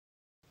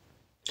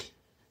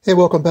Hey,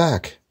 welcome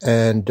back.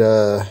 And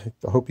I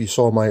hope you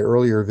saw my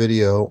earlier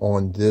video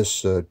on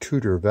this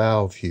Tudor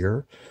valve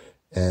here.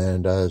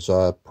 And as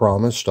I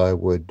promised, I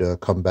would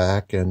come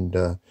back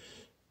and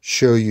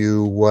show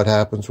you what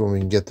happens when we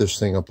can get this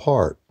thing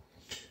apart.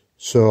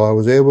 So I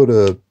was able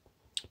to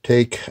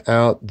take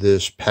out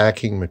this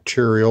packing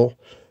material.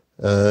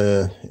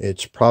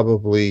 It's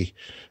probably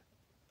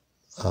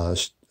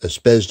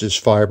asbestos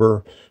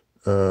fiber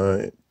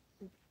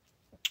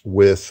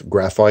with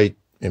graphite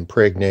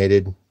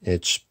impregnated.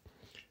 It's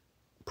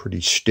pretty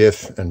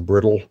stiff and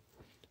brittle,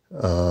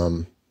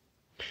 and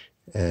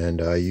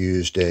I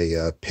used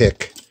a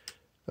pick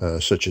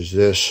such as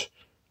this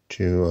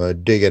to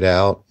dig it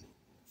out.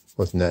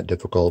 Wasn't that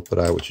difficult, but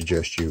I would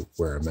suggest you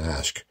wear a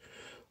mask.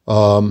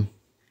 So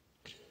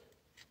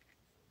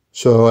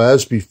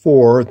as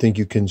before, I think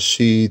you can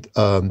see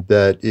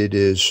that it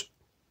is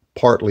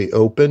partly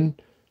open.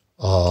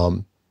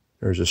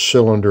 There's a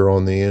cylinder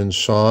on the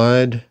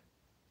inside.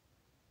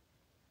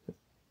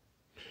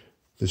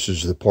 This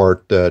is the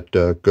part that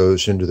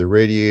goes into the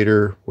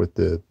radiator with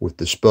the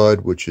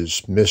spud, which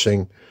is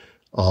missing.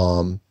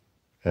 And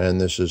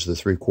this is the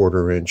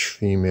 3/4 inch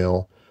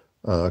female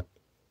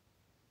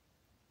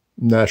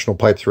national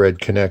pipe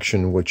thread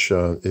connection, which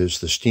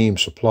is the steam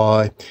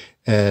supply.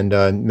 And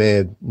I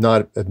may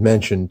not have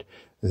mentioned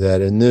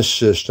that in this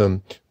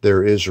system,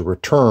 there is a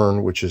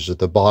return, which is at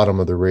the bottom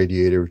of the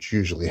radiator. It's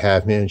usually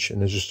 1/2 inch,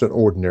 and it's just an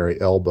ordinary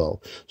elbow.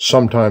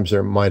 Sometimes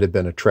there might have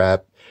been a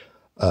trap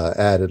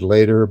added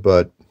later,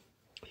 but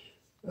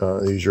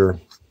these were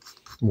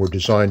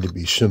designed to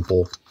be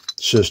simple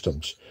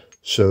systems.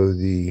 So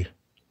the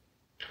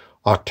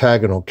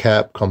octagonal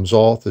cap comes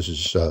off. This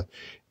is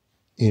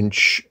 2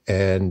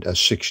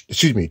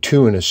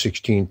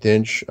 1/16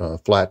 inch,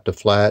 flat to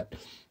flat. I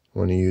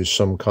want to use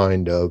some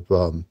kind of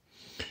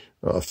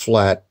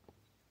flat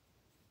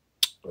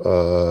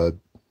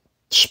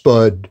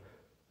spud,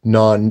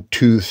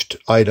 non-toothed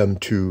item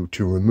to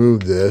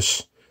remove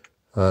this.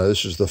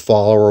 This is the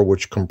follower,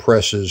 which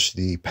compresses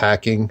the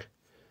packing.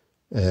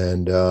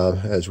 And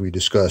as we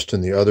discussed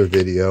in the other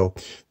video,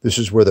 this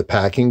is where the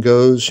packing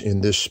goes, in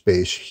this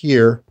space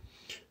here.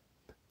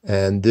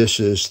 And this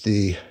is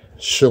the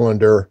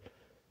cylinder,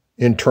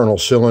 internal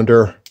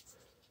cylinder.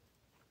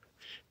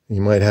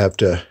 You might have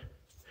to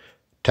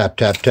tap,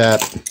 tap,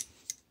 tap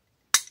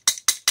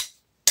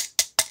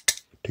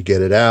to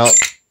get it out.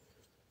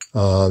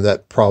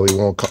 That probably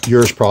won't,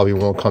 yours probably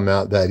won't come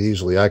out that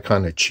easily. I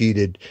kind of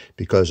cheated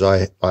because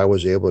I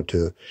was able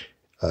to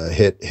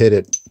hit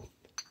it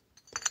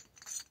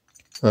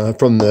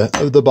from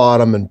the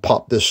bottom and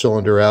pop this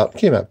cylinder out. It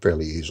came out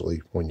fairly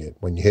easily when you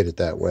hit it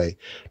that way.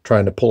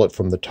 Trying to pull it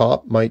from the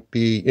top might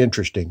be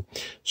interesting.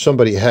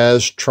 Somebody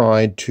has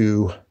tried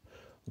to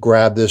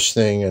grab this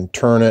thing and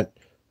turn it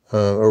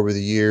over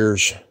the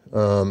years.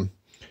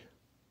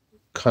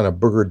 Kind of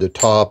boogered the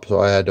top, so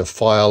I had to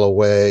file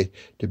away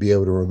to be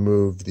able to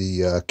remove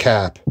the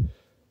cap. You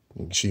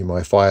can see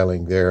my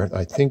filing there.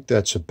 I think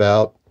that's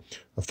about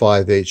a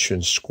 5/8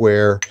 inch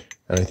square.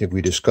 And I think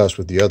we discussed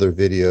with the other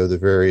video the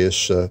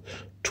various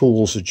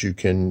tools that you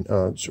can,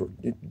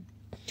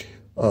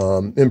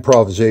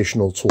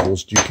 improvisational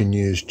tools you can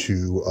use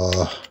to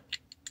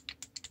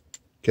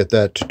get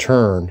that to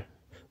turn.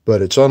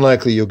 But it's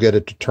unlikely you'll get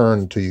it to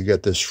turn until you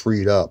get this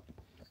freed up.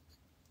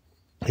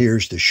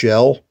 Here's the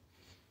shell.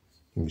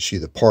 You can see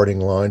the parting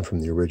line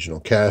from the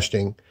original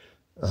casting.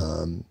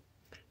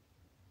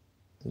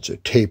 It's a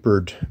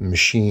tapered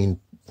machine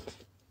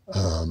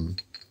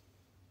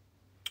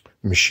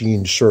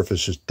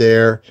surface is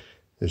there.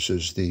 This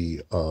is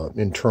the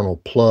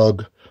internal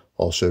plug,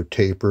 also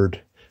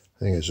tapered. I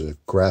think it's a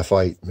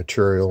graphite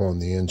material on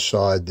the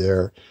inside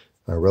there,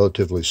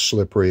 relatively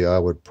slippery. I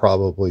would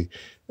probably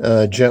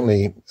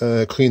gently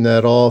clean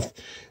that off.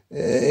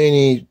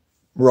 Any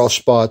rough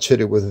spots, hit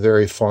it with a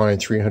very fine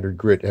 300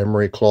 grit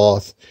emery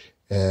cloth,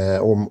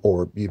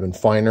 or even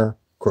finer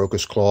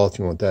crocus cloth.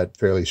 You want that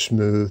fairly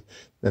smooth.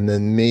 And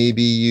then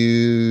maybe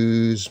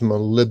use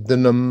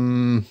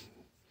molybdenum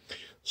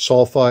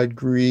sulfide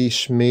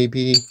grease,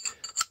 maybe.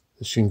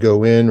 This can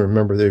go in.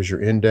 Remember, there's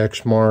your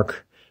index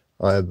mark.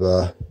 I've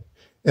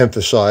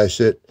emphasized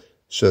it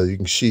so you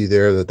can see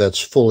there that that's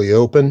fully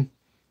open.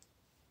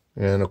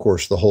 And of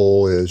course the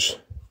hole is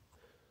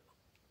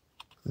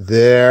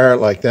there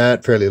like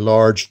that, fairly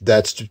large.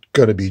 That's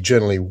going to be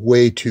generally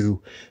way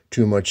too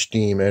much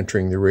steam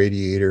entering the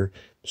radiator.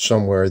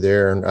 Somewhere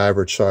there in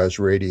average size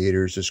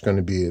radiators, it's going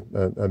to be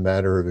a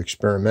matter of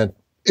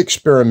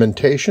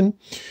experimentation.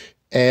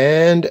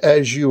 And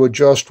as you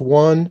adjust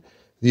one,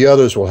 the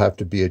others will have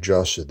to be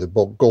adjusted. The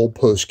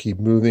goalposts keep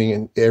moving,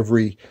 and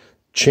every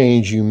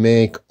change you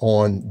make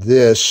on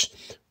this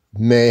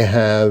may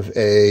have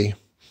an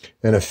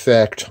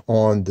effect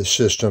on the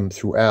system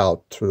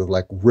throughout, sort of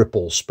like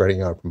ripples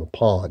spreading out from a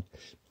pond.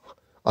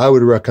 I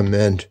would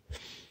recommend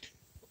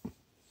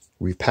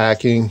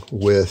repacking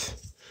with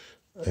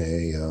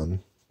a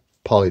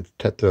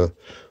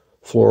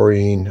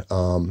polytetrafluorine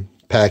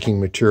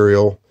packing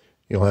material.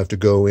 You'll have to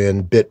go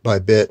in bit by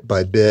bit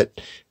by bit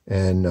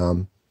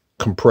and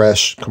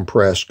compress,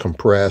 compress,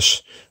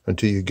 compress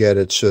until you get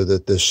it so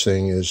that this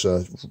thing is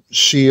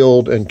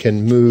sealed and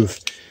can move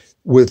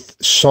with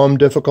some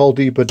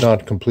difficulty, but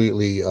not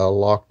completely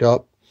locked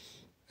up.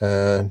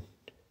 And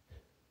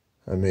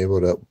I'm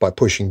able to, by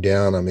pushing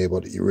down, I'm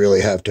able to, you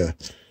really have to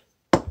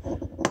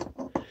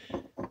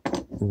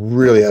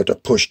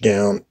push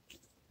down,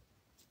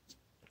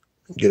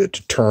 get it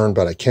to turn,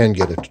 but I can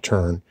get it to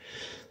turn.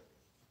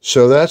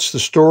 So that's the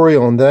story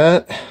on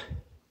that.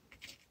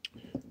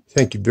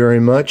 Thank you very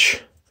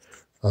much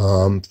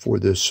for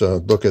this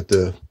look at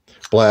the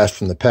blast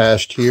from the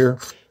past here.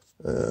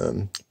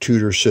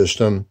 Tudor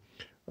system,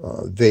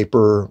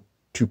 vapor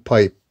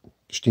two-pipe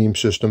steam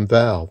system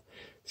valve.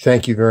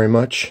 Thank you very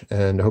much,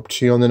 and I hope to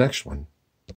see you on the next one.